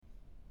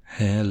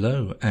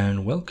Hello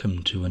and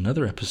welcome to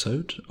another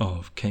episode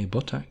of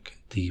K-Botak,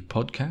 the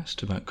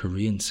podcast about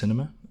Korean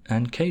cinema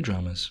and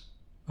K-dramas.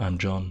 I'm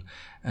John,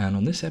 and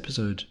on this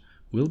episode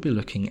we'll be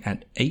looking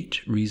at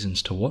 8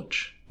 reasons to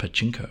watch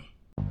Pachinko.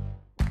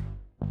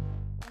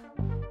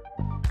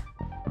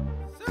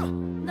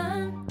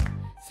 난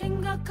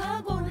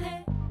생각하곤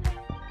해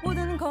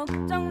모든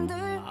걱정들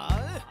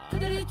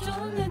그들이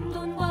쫓는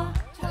돈과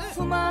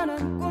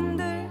수많은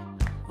꿈들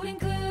우린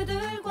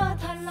그들과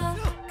달라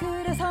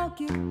그래서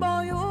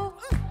기뻐요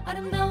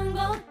아름다운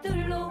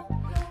것들로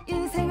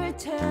인생을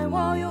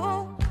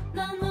채워요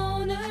난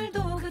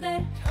오늘도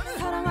그댈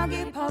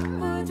사랑하기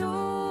바쁘죠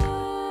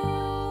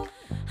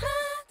하나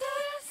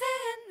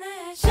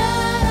둘셋넷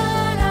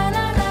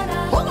샤라라라라라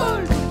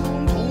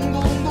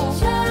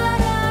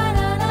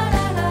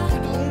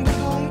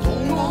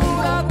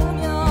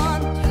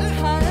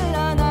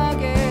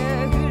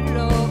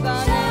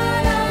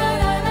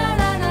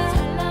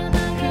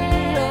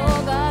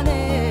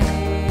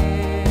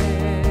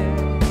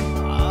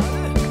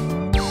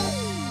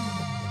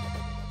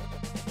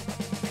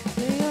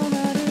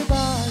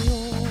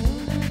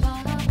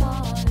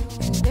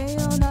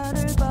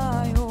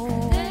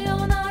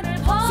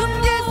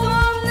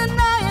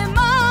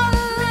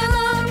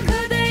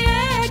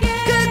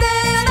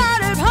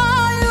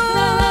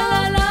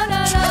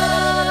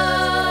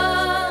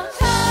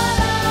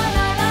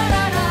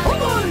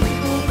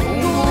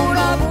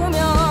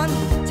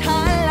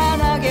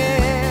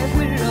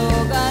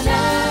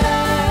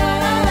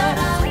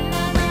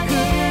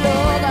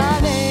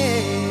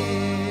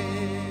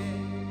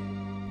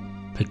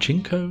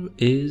Pachinko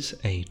is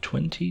a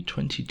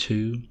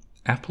 2022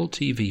 Apple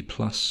TV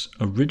Plus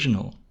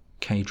original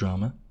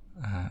K-drama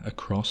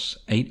across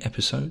 8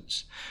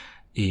 episodes.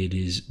 It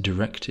is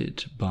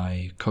directed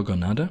by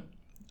Kogonada,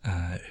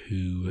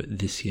 who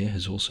this year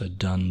has also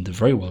done the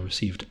very well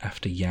received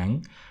After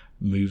Yang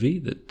movie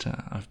that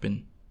I've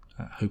been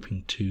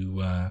hoping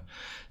to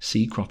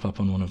see crop up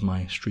on one of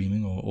my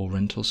streaming or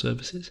rental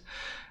services,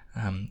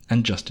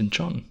 and Justin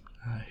Chon,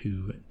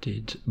 who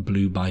did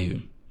Blue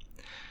Bayou.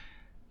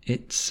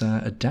 It's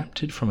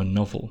adapted from a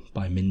novel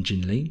by Min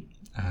Jin Lee,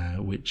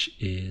 which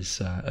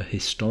is a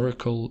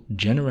historical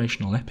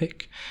generational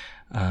epic.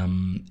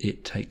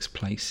 It takes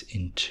place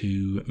in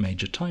 2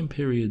 major time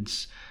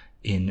periods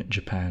in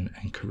Japan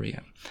and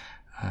Korea.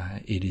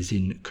 It is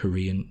in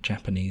Korean,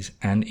 Japanese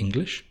and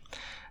English,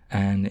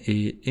 and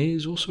it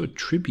is also a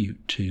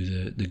tribute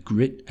to the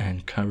grit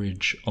and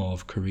courage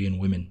of Korean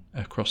women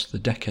across the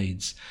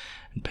decades,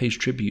 and pays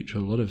tribute to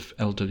a lot of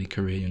elderly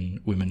Korean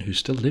women who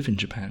still live in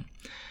Japan,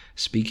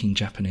 speaking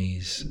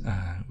Japanese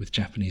with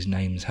Japanese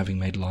names, having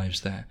made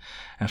lives there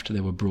after they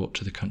were brought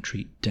to the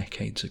country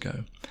decades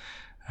ago.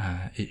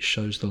 It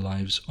shows the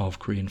lives of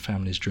Korean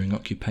families during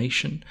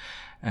occupation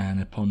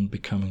and upon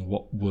becoming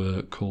what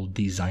were called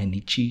the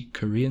Zainichi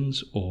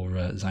Koreans, or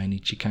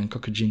Zainichi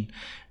Kankokujin,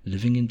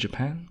 living in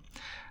Japan.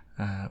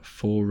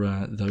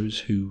 For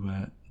those who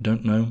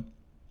don't know,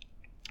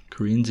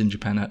 Koreans in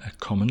Japan are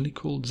commonly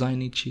called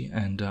Zainichi,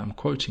 and I'm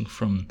quoting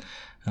from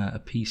a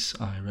piece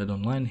I read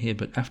online here,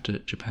 but after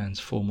Japan's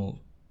formal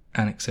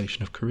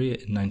annexation of Korea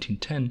in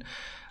 1910,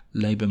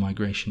 labour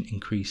migration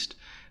increased.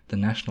 The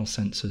national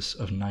census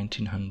of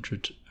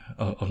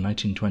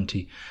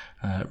 1920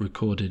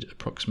 recorded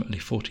approximately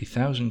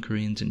 40,000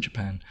 Koreans in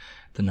Japan,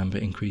 the number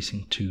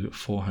increasing to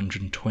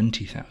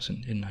 420,000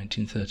 in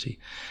 1930,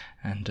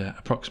 and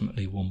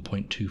approximately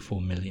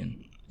 1.24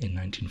 million in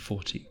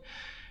 1940.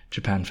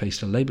 Japan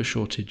faced a labour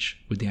shortage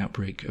with the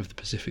outbreak of the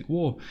Pacific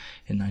War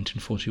in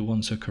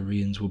 1941, so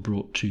Koreans were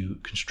brought to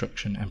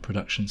construction and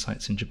production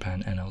sites in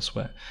Japan and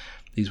elsewhere.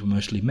 These were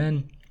mostly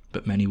men,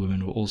 but many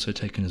women were also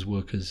taken as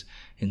workers,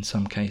 in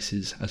some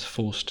cases as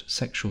forced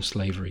sexual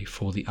slavery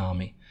for the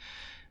army.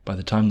 By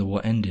the time the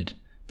war ended,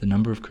 the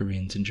number of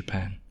Koreans in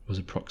Japan was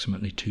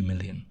approximately 2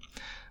 million.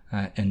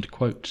 End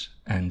quote.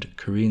 And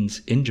Koreans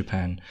in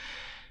Japan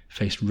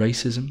faced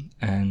racism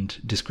and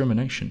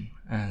discrimination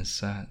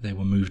as they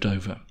were moved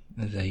over.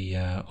 They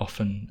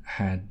often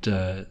had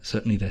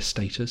certainly their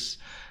status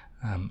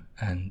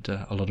and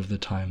a lot of the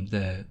time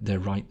their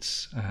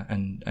rights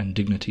and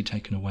dignity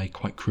taken away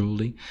quite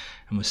cruelly,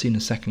 and were seen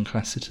as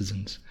second-class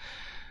citizens.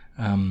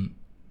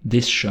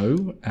 This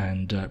show,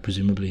 and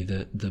presumably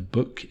the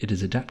book it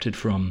is adapted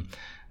from,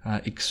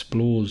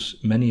 explores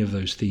many of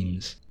those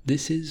themes.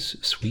 This is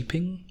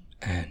sweeping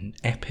and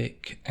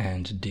epic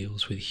and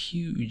deals with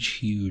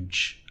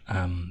huge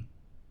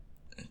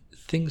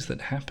things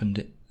that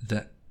happened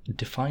that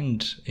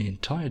defined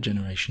entire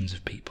generations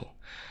of people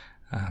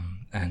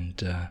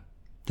and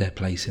their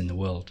place in the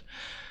world.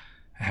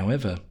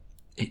 However,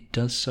 it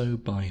does so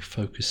by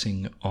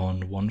focusing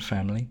on one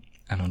family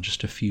and on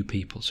just a few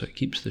people, so it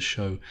keeps the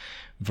show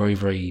very,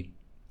 very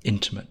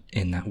intimate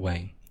in that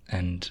way,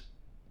 and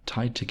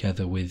tied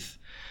together with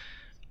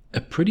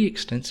a pretty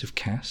extensive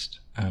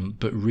cast,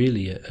 but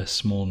really a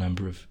small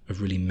number of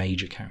really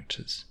major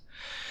characters.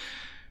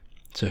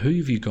 So who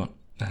have you got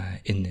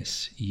in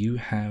this? You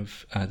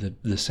have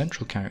the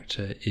central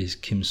character is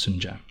Kim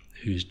Sunja,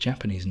 whose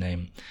Japanese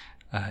name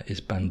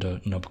is Bando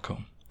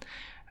Nobuko,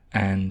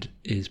 and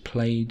is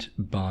played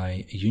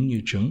by Yoon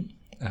Yoo-jung,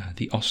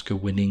 the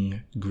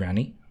Oscar-winning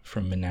granny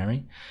from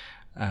Minari,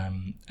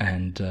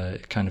 and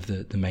kind of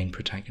the main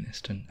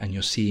protagonist. And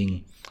you're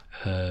seeing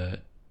her,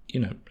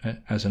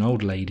 as an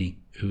old lady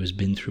who has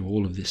been through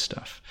all of this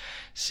stuff,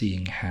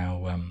 seeing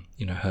how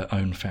her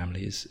own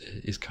family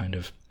is kind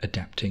of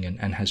adapting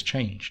and has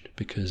changed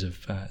because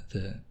of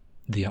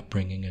the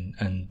upbringing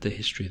and the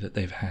history that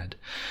they've had.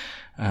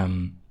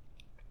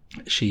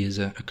 She is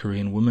a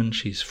Korean woman.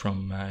 She's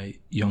from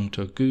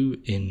Yeongdo-gu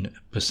in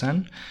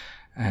Busan,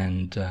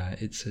 and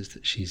it says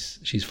that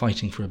she's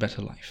fighting for a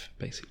better life,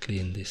 basically,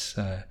 in this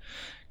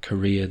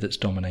Korea that's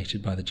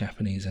dominated by the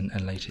Japanese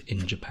and later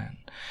in Japan.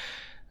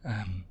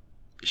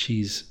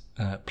 She's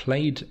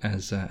played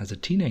as a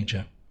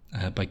teenager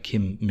by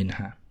Kim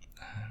Min-ha,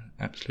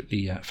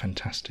 absolutely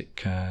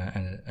fantastic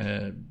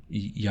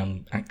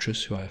young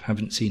actress who I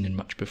haven't seen in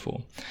much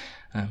before,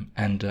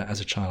 and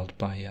as a child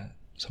by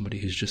somebody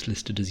who's just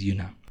listed as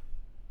Yuna.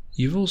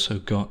 You've also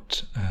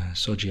got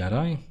Soji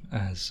Arai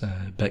as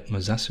Baek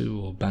Masasu,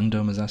 or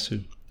Bando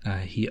Masasu.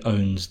 He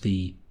owns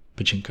the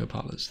Pachinko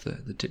parlors,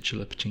 the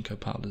titular Pachinko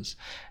parlors,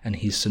 and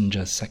he's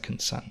Sunja's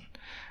second son.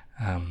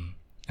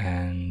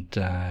 And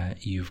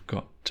you've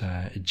got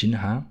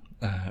Jinha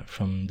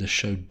from the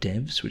show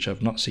Devs, which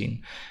I've not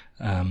seen,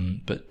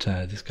 but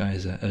this guy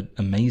is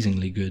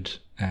amazingly good,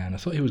 and I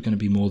thought he was going to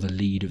be more the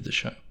lead of the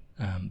show,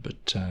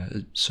 but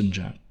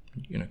Sunja,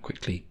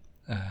 quickly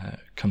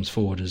comes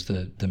forward as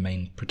the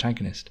main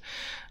protagonist.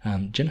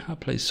 Jinha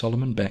plays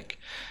Solomon Baek,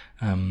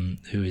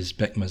 who is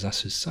Baek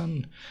Masasu's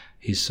son.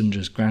 He's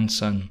Sunja's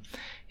grandson.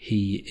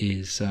 He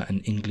is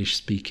an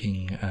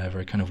English-speaking,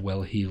 very kind of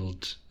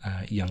well-heeled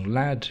young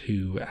lad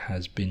who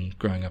has been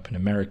growing up in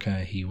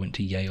America. He went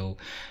to Yale.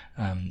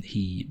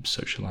 He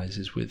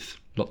socializes with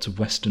lots of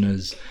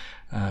Westerners,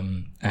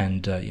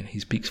 and he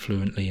speaks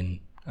fluently in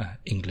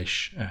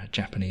English,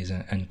 Japanese,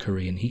 and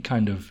Korean. He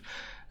kind of,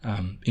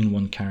 in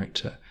one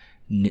character,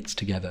 knits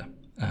together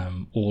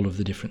all of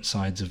the different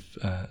sides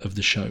of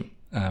the show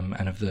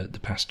and of the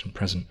past and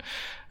present.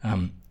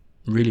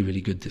 Really, really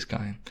good, this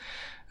guy.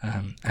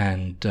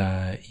 And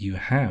you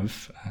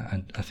have,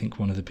 I think,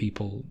 one of the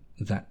people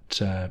that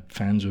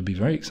fans would be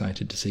very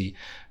excited to see,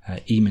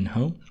 Lee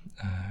Min-ho,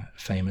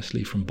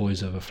 famously from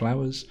Boys Over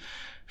Flowers,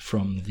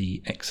 from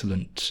the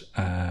excellent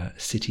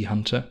City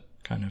Hunter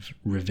kind of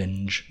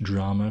revenge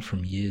drama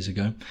from years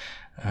ago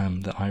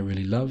that I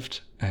really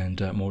loved,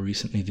 and more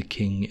recently The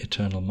King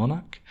Eternal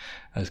Monarch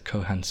as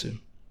Ko Han-soo.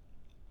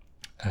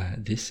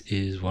 This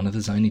is one of the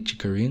Zainichi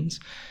Koreans.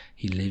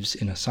 He lives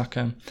in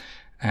Osaka,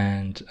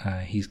 and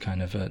he's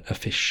kind of a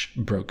fish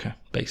broker,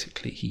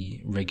 basically.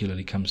 He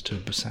regularly comes to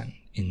Busan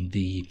in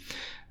the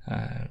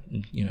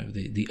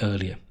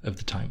earlier of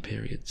the time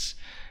periods,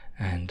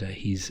 and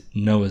he's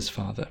Noah's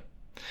father.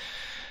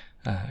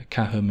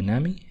 Kaho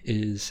Minami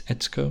is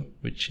Etsuko,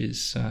 which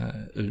is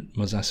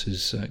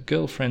Masasu's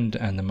girlfriend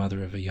and the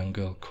mother of a young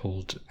girl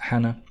called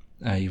Hannah.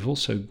 You've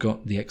also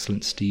got the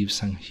excellent Steve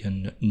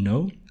Sang-hyun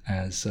No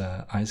as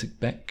Isaac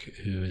Baek,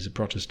 who is a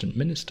Protestant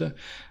minister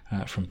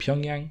from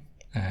Pyongyang,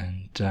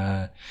 and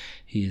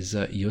he is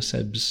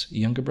Yoseb's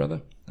younger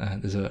brother.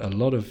 There's a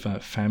lot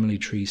of family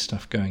tree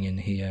stuff going on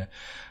here.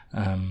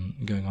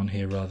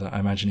 I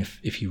imagine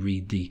if you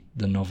read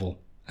the novel,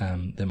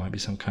 there might be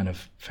some kind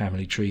of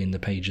family tree in the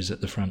pages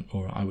at the front,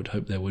 or I would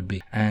hope there would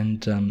be.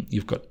 And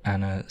you've got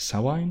Anna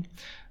Sawai,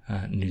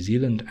 New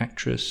Zealand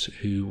actress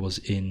who was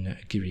in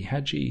Giri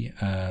Haji,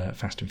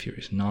 Fast and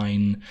Furious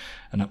 9,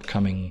 an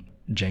upcoming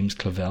James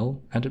Clavell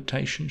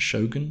adaptation,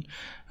 Shogun,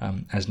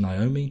 as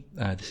Naomi.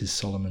 This is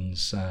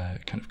Solomon's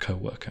kind of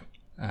co-worker.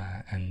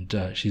 And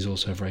she's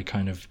also a very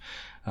kind of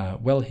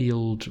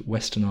well-heeled,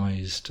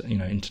 westernized,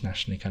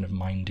 internationally kind of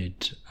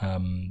minded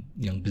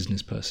young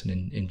business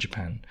person in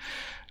Japan.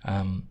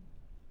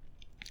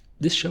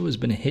 This show has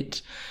been a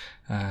hit.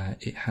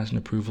 It has an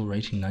approval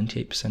rating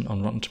 98%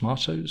 on Rotten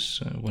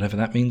Tomatoes. Whatever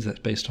that means, that's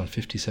based on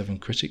 57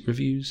 critic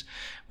reviews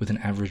with an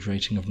average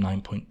rating of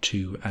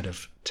 9.2 out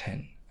of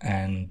 10.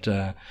 And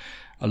a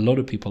lot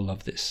of people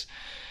love this.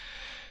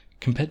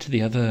 Compared to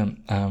the other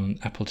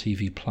Apple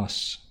TV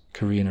Plus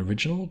Korean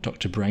original,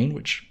 Dr. Brain,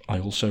 which I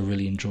also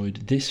really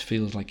enjoyed, this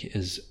feels like it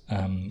has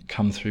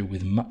come through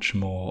with much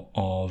more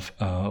of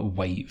a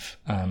wave.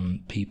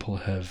 People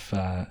have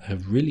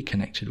really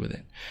connected with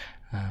it.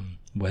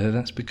 Whether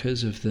that's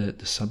because of the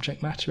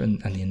subject matter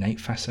and the innate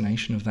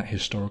fascination of that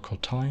historical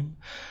time,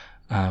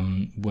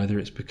 whether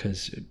it's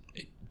because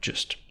it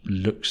just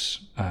looks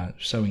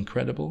so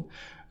incredible,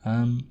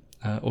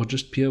 or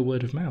just pure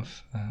word of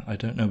mouth. I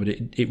don't know, but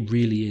it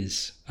really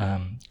is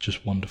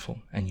just wonderful,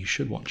 and you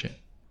should watch it.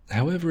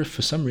 However, if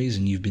for some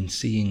reason you've been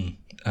seeing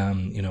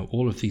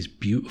all of these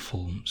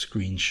beautiful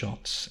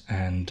screenshots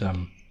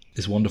and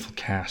this wonderful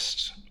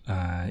cast,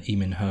 Lee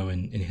Min-ho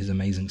in his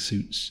amazing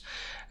suits,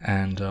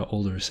 and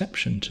all the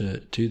reception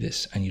to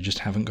this, and you just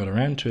haven't got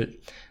around to it,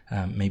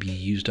 maybe you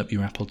used up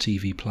your Apple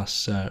TV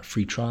Plus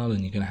free trial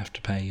and you're going to have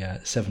to pay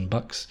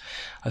 $7,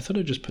 I thought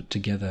I'd just put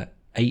together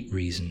 8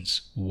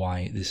 reasons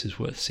why this is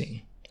worth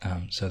seeing.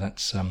 So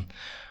that's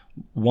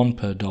 $1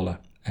 per dollar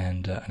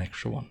and an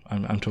extra one.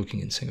 I'm talking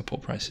in Singapore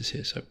prices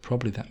here, so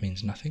probably that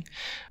means nothing.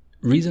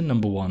 Reason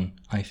number one,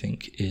 I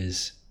think,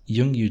 is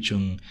Jung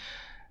Yoo-jung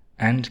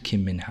and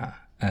Kim Min-ha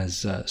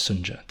as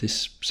Sunja.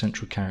 This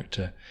central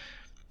character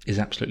is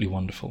absolutely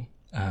wonderful.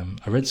 I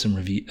read some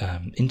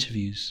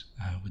interviews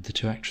with the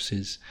two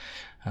actresses.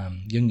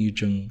 Jung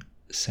Yoo-jung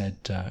said,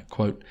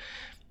 quote,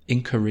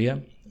 "In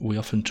Korea, we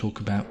often talk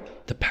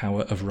about the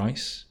power of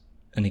rice,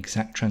 an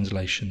exact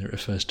translation that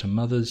refers to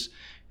mothers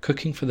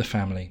cooking for the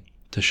family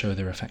to show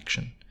their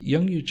affection."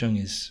 Jung Yoo-jung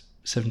is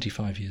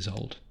 75 years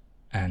old,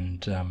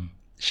 and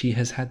she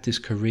has had this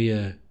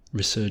career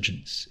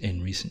resurgence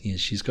in recent years.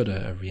 She's got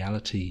a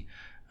reality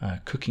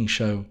cooking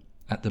show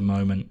at the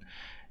moment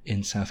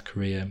in South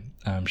Korea.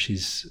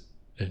 She's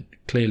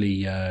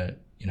clearly,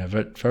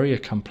 very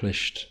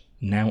accomplished,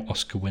 now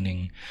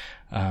Oscar-winning,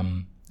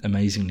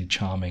 amazingly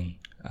charming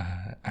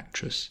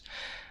actress,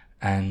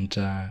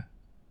 and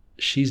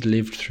she's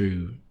lived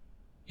through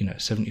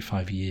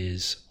 75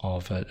 years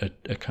of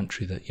a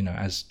country that,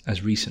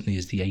 as recently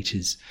as the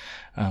 80s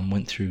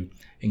went through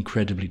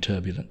incredibly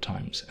turbulent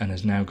times, and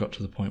has now got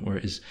to the point where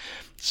it is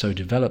so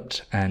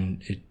developed,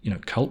 and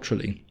it,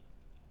 culturally,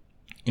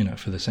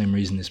 for the same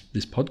reason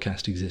this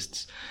podcast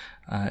exists,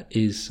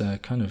 is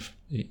kind of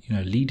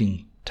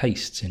leading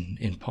tastes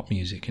in pop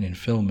music and in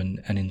film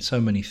and in so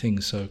many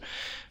things. So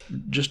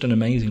just an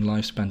amazing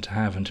lifespan to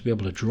have, and to be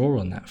able to draw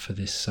on that for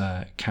this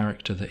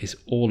character that is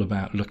all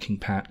about looking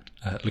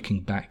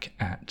back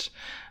at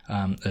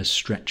a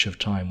stretch of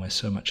time where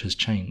so much has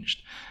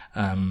changed.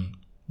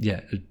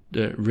 It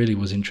really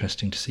was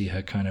interesting to see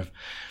her kind of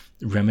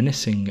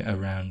reminiscing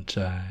around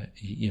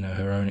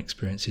her own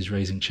experiences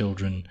raising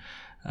children.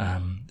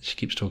 She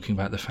keeps talking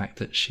about the fact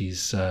that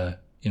she's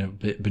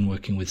been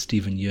working with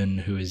Stephen Yun,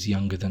 who is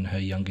younger than her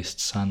youngest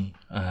son.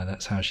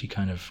 That's how she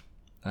kind of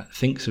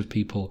thinks of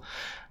people.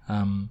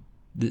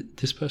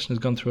 This person has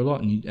gone through a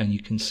lot, and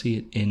you can see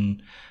it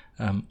in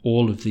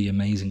all of the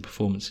amazing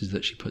performances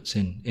that she puts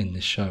in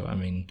this show. I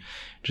mean,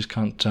 just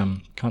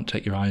can't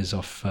take your eyes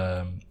off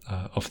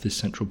this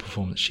central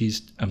performance.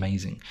 She's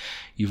amazing.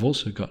 You've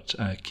also got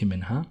Kim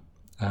Min-ha.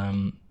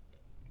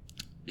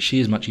 She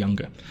is much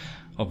younger,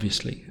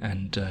 obviously,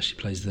 and she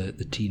plays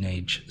the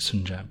teenage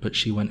Sunja, but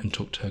she went and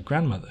talked to her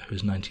grandmother, who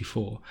is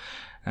 94,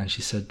 and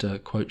she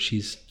said, quote,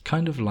 "She's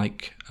kind of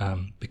like,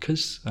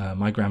 because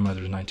my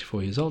grandmother is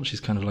 94 years old, she's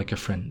kind of like a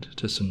friend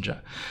to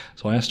Sunja."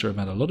 So I asked her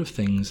about a lot of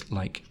things,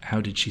 like how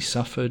did she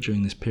suffer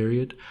during this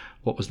period?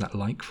 What was that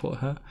like for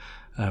her?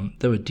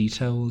 There were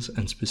details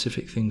and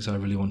specific things I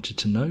really wanted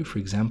to know. For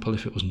example,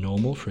 if it was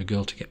normal for a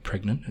girl to get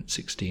pregnant at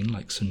 16,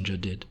 like Sunja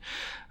did.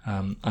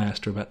 I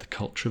asked her about the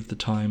culture of the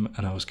time,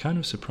 and I was kind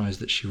of surprised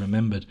that she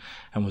remembered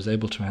and was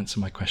able to answer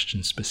my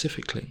questions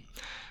specifically,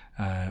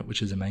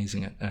 which is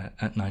amazing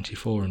at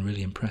 94 and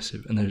really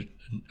impressive.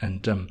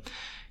 And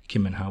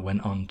Kim Min-ha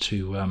went on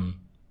to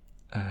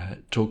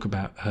talk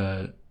about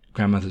her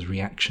grandmother's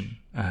reaction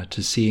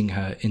to seeing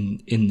her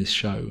in this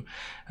show,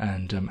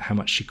 and how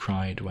much she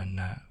cried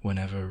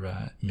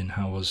whenever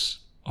Min-ha was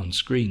on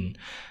screen.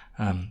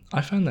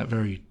 I found that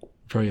very,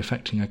 very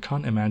affecting. I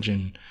can't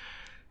imagine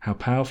how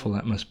powerful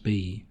that must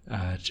be,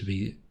 to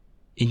be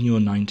in your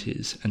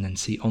 90s and then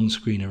see on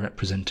screen a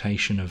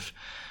representation of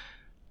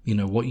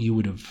what you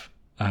would have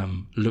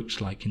looked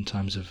like in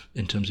terms of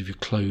your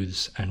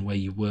clothes and where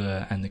you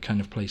were and the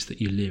kind of place that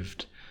you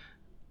lived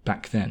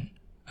back then,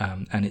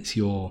 and it's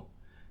your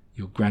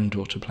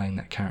granddaughter playing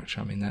that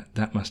character. I mean,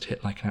 that must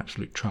hit like an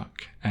absolute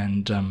truck.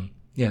 And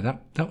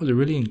that was a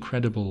really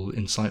incredible,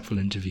 insightful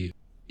interview.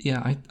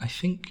 I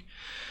think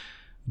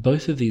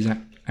both of these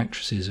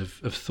actresses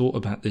have thought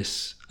about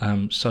this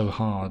so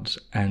hard,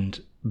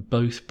 and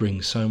both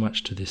bring so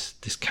much to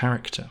this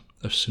character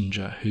of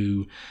Sunja,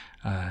 who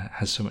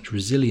has so much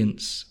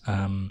resilience.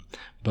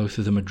 Both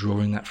of them are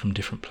drawing that from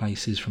different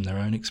places, from their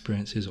own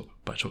experiences, or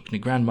by talking to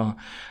grandma.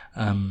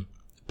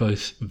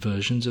 Both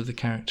versions of the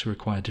character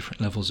require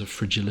different levels of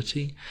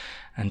fragility,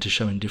 and to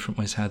show in different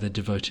ways how they're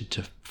devoted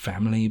to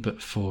family.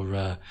 But for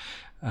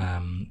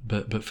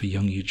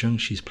Jung Yoo-jung,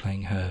 she's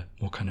playing her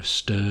more kind of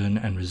stern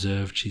and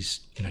reserved.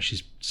 She's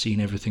seen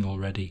everything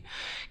already.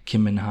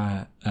 Kim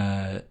Min-ha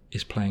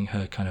is playing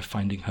her kind of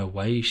finding her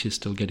way. She's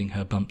still getting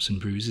her bumps and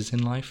bruises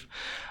in life.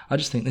 I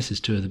just think this is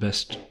two of the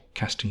best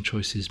casting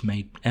choices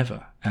made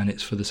ever, and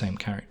it's for the same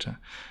character.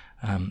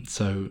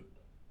 So,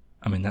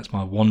 I mean, that's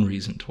my one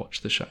reason to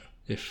watch the show,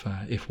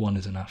 if one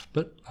is enough.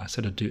 But I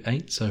said I'd do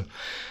 8. So,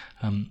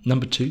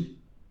 number 2,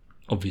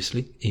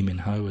 obviously, Lee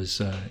Min-ho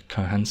as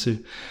Ko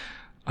Han-soo.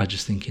 I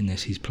just think in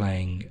this he's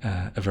playing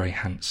a very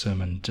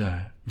handsome and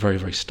very,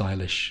 very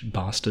stylish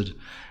bastard.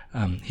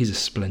 He's a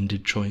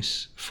splendid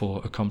choice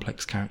for a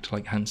complex character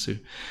like Han-soo.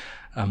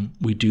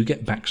 We do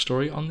get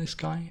backstory on this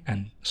guy,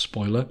 and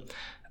spoiler,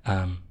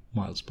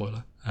 mild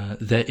spoiler,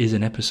 there is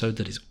an episode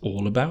that is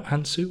all about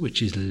Han-soo,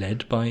 which is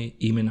led by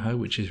Lee Min-ho,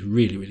 which is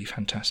really, really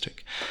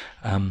fantastic.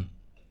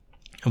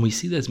 And we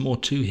see there's more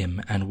to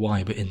him and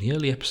why, but in the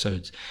early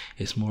episodes,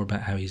 it's more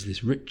about how he's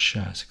this rich,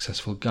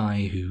 successful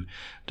guy who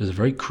does a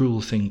very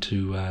cruel thing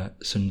to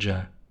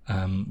Sunja,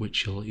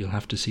 which you'll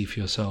have to see for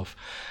yourself.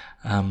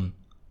 And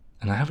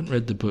I haven't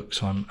read the book,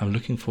 so I'm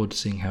looking forward to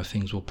seeing how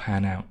things will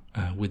pan out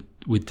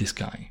with this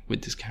guy,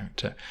 with this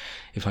character.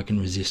 If I can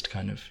resist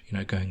kind of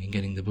going and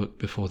getting the book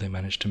before they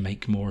manage to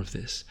make more of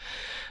this.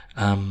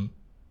 I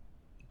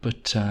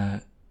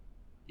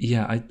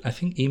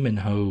think Lee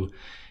Min-ho,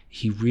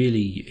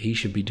 he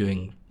should be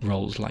doing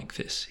roles like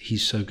this.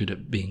 He's so good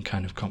at being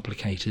kind of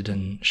complicated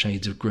and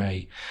shades of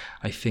grey.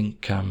 I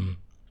think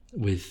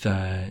with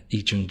Lee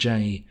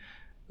Jung-jae,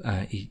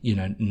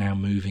 now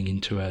moving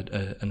into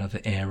another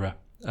era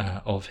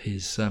of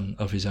his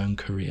own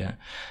career,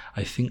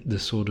 I think the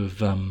sort of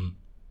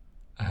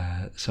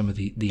some of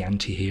the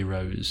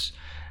anti-heroes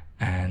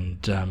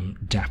and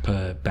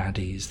dapper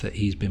baddies that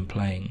he's been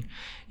playing,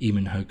 Lee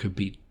Min-ho could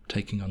be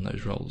taking on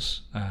those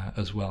roles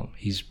as well.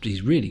 He's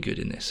really good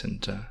in this,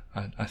 and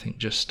I think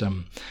just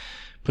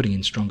putting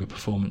in stronger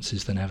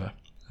performances than ever.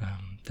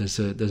 There's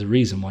a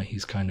reason why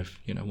he's kind of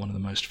one of the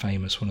most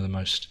famous, one of the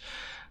most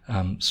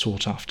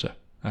sought after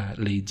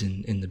leads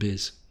in the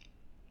biz.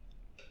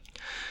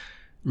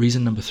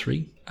 Reason number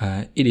 3,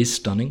 it is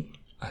stunning.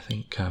 I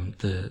think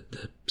the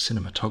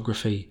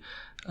cinematography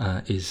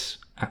is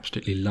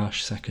absolutely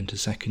lush, second to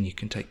second. You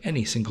can take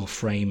any single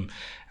frame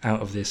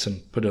out of this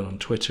and put it on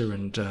Twitter,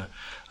 and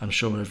I'm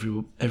sure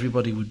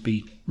everybody would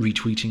be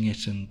retweeting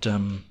it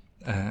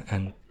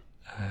and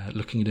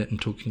looking at it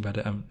and talking about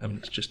it. I mean,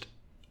 it's just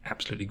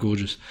absolutely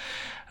gorgeous.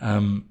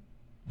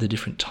 The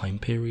different time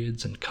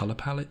periods and color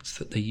palettes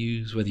that they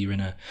use, whether you're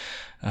in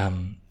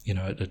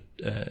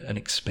an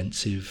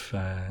expensive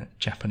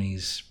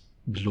Japanese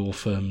law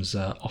firm's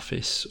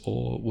office,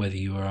 or whether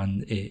you are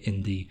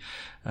in the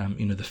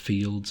the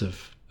fields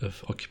of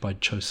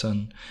occupied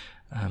Chosun,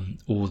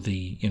 or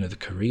the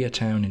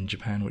Koreatown in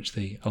Japan, which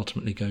they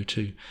ultimately go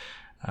to,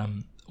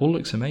 all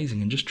looks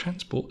amazing and just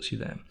transports you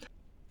there.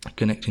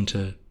 Connecting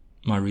to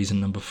my reason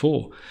number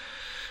 4,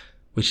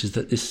 which is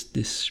that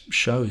this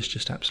show is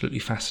just absolutely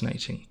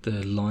fascinating.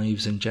 The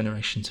lives and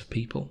generations of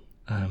people,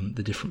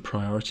 the different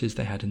priorities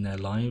they had in their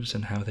lives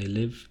and how they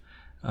live.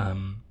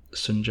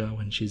 Sunja,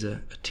 when she's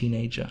a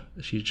teenager,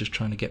 she's just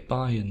trying to get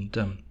by and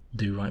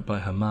do right by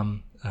her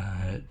mum,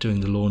 doing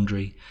the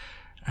laundry,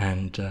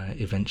 and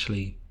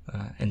eventually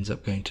ends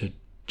up going to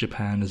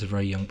Japan as a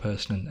very young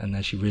person, and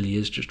there she really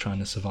is just trying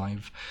to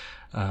survive,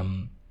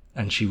 and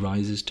she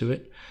rises to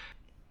it.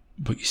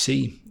 But you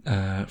see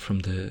from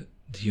the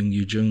Jung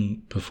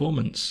Yoo-jung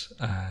performance,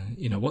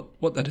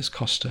 what that has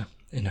cost her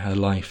in her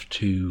life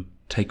to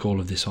take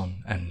all of this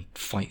on and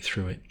fight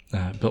through it,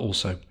 but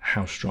also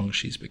how strong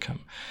she's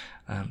become.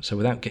 So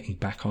without getting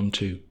back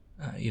onto,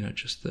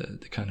 just the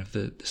kind of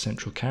the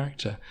central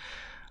character,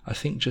 I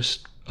think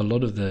just a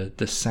lot of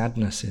the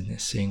sadness in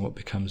this, seeing what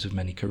becomes of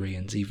many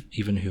Koreans,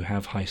 even who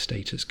have high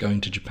status,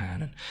 going to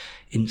Japan and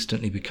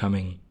instantly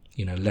becoming,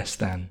 less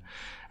than,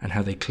 and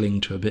how they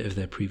cling to a bit of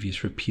their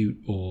previous repute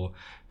or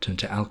turn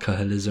to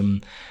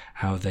alcoholism,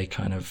 how they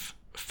kind of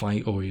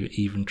fight or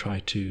even try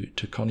to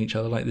con each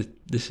other. Like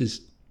this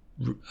is,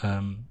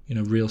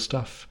 real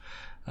stuff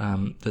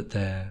that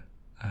they're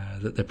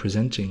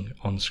presenting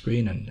on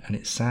screen, and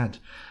it's sad,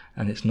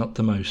 and it's not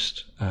the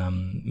most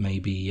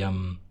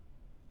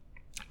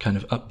kind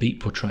of upbeat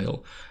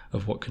portrayal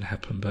of what can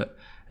happen, but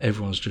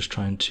everyone's just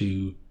trying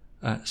to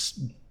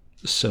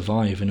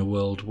survive in a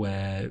world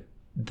where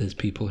there's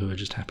people who are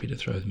just happy to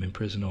throw them in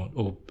prison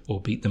or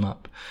beat them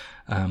up.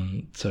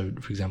 So,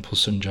 for example,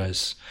 Sunja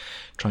is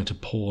trying to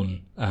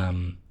pawn,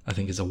 I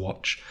think, is a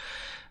watch,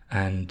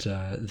 and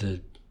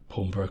the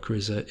pawnbroker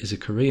is a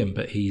Korean,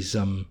 but he's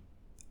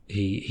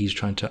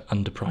trying to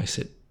underprice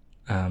it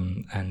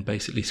and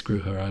basically screw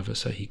her over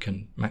so he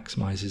can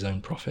maximize his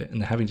own profit.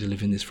 And they're having to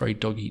live in this very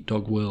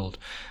dog-eat-dog world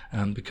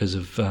because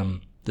of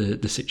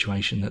the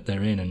situation that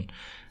they're in, and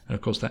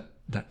of course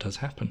that does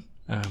happen.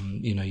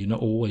 You're not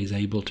always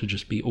able to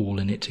just be all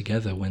in it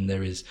together when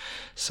there is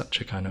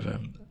such a kind of a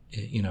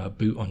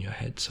boot on your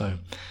head. So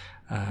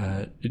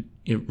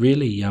it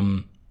really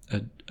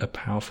a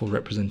powerful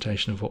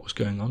representation of what was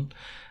going on,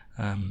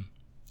 and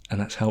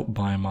that's helped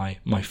by my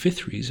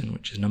 5th reason,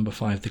 which is number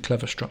 5, the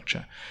clever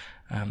structure.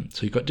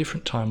 So you've got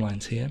different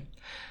timelines here,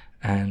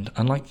 and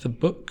unlike the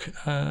book,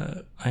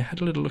 I had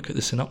a little look at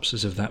the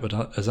synopsis of that,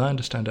 but as I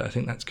understand it, I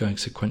think that's going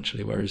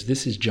sequentially, whereas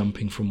this is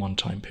jumping from one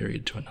time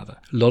period to another.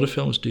 A lot of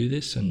films do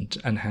this and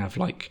have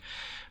like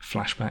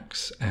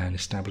flashbacks and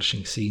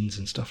establishing scenes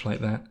and stuff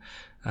like that,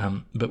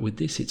 but with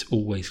this it's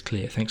always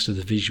clear, thanks to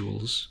the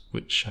visuals,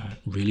 which are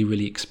really,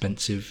 really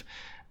expensive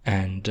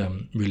and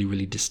really,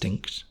 really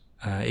distinct.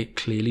 It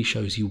clearly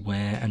shows you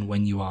where and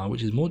when you are,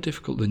 which is more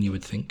difficult than you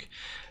would think.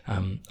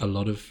 A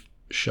lot of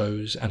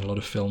shows and a lot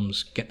of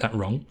films get that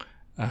wrong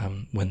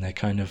when they're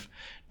kind of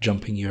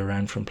jumping you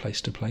around from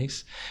place to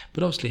place,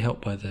 but obviously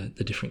helped by the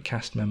different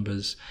cast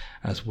members,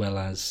 as well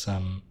as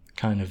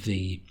kind of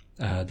the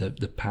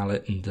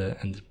palette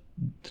and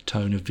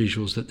tone of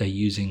visuals that they're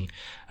using,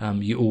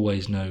 you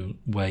always know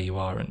where you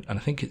are. And I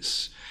think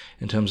it's,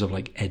 in terms of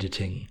like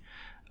editing,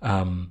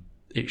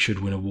 it should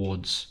win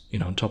awards,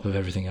 on top of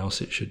everything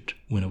else it should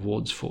win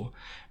awards for,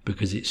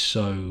 because it's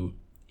so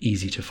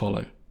easy to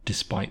follow,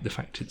 despite the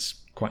fact it's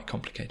quite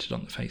complicated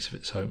on the face of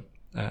it. So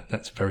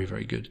that's very,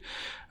 very good.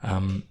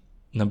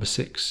 Number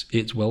 6,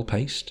 it's well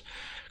paced,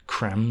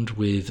 crammed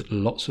with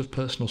lots of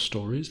personal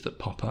stories that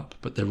pop up,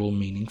 but they're all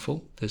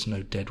meaningful. There's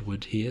no dead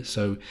wood here.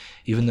 So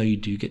even though you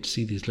do get to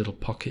see these little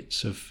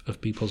pockets of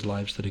people's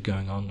lives that are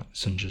going on, like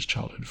Sunja's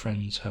childhood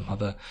friends, her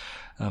mother,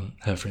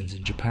 her friends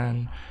in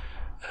Japan,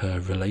 her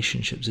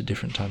relationships at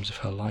different times of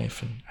her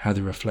life, and how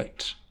they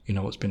reflect,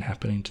 what's been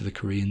happening to the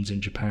Koreans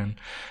in Japan,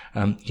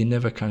 you're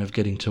never kind of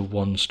getting to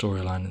one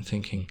storyline and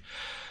thinking,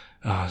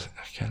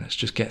 okay, let's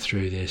just get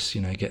through this,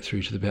 get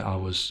through to the bit I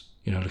was,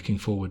 looking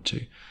forward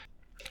to.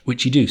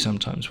 Which you do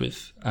sometimes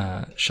with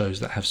shows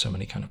that have so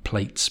many kind of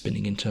plates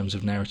spinning in terms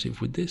of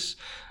narrative. With this,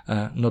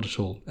 not at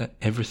all.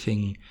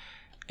 Everything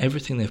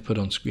they've put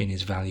on screen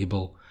is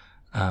valuable,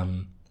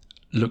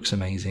 looks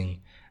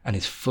amazing, and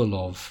is full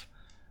of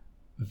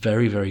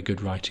very, very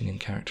good writing and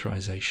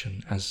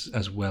characterization,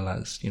 as well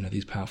as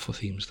these powerful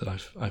themes that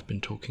I've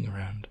been talking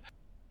around.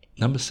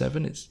 Number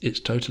 7, it's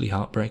totally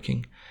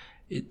heartbreaking.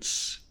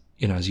 It's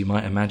as you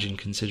might imagine,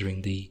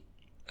 considering the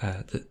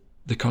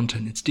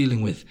content it's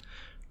dealing with,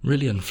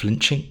 really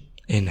unflinching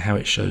in how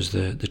it shows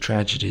the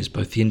tragedies,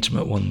 both the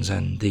intimate ones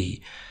and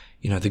the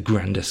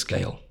grander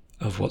scale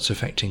of what's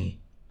affecting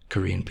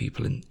Korean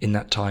people in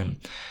that time.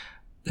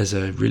 There's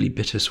a really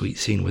bittersweet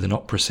scene with an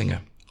opera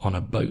singer on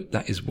a boat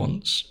that is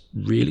once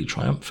really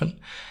triumphant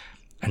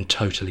and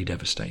totally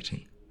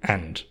devastating.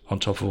 And on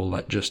top of all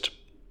that, just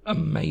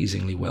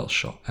amazingly well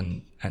shot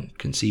and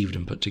conceived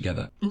and put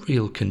together.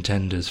 Real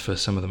contenders for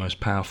some of the most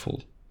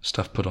powerful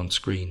stuff put on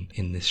screen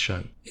in this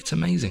show. It's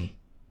amazing.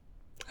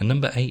 And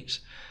number 8,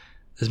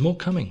 there's more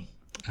coming.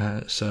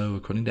 So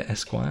according to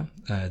Esquire,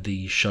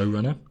 the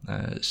showrunner,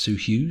 Soo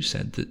Hugh,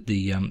 said that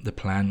the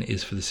plan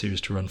is for the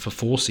series to run for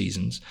 4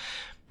 seasons,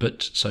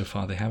 but so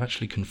far they have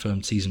actually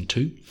confirmed season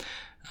 2.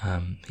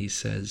 He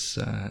says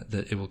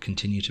that it will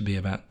continue to be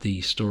about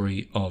the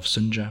story of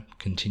Sunja,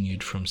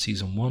 continued from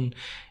season 1.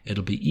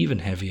 It'll be even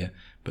heavier,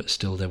 but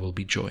still there will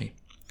be joy.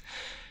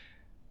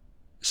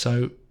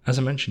 So, as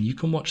I mentioned, you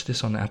can watch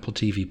this on Apple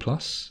TV+.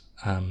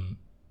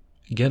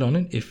 Get on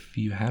it if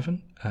you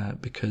haven't,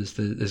 because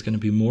there's going to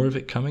be more of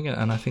it coming,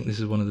 and I think this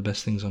is one of the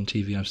best things on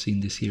TV I've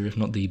seen this year, if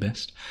not the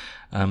best.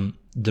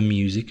 The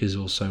music is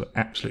also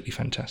absolutely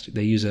fantastic.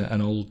 They use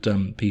an old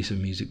piece of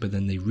music, but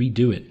then they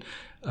redo it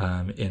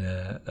in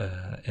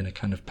a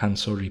kind of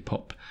pansori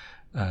pop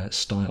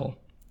style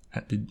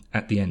at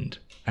the end,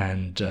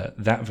 and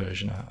that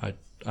version I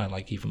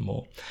like even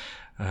more.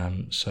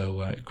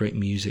 So great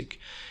music,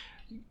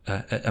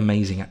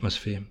 amazing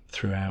atmosphere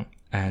throughout,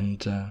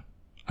 and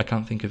I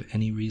can't think of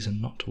any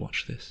reason not to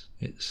watch this.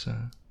 It's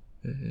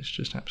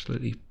just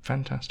absolutely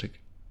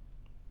fantastic.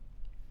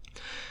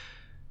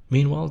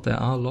 Meanwhile, there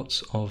are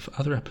lots of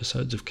other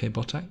episodes of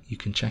K-Botak you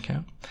can check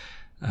out.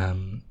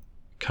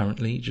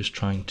 Currently just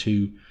trying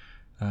to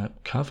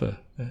cover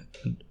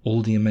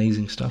all the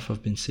amazing stuff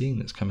I've been seeing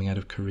that's coming out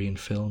of Korean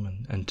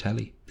film and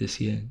telly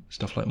this year.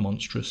 Stuff like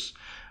Monstrous,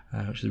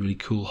 which is a really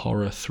cool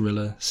horror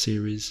thriller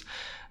series.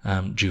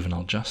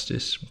 Juvenile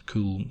Justice,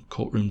 cool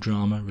courtroom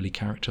drama, really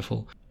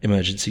characterful.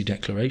 Emergency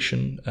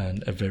Declaration,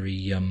 and a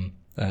very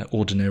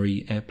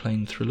ordinary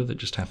airplane thriller that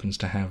just happens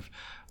to have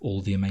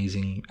all the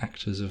amazing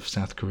actors of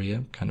South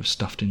Korea kind of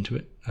stuffed into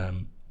it,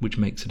 which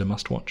makes it a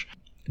must-watch.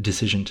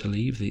 Decision to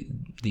Leave, the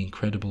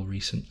incredible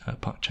recent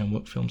Park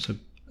Chan-wook film. So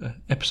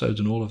episodes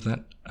and all of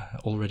that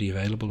already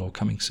available or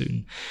coming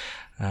soon.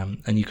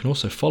 And you can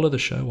also follow the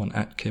show on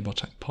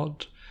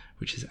 @KBotakPod,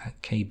 which is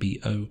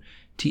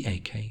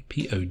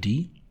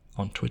 @KBOTAKPOD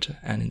on Twitter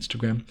and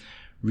Instagram.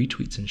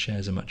 Retweets and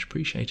shares are much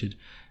appreciated.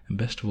 And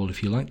best of all,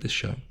 if you like this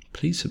show,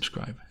 please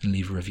subscribe and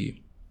leave a review.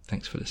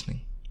 Thanks for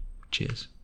listening. Cheers.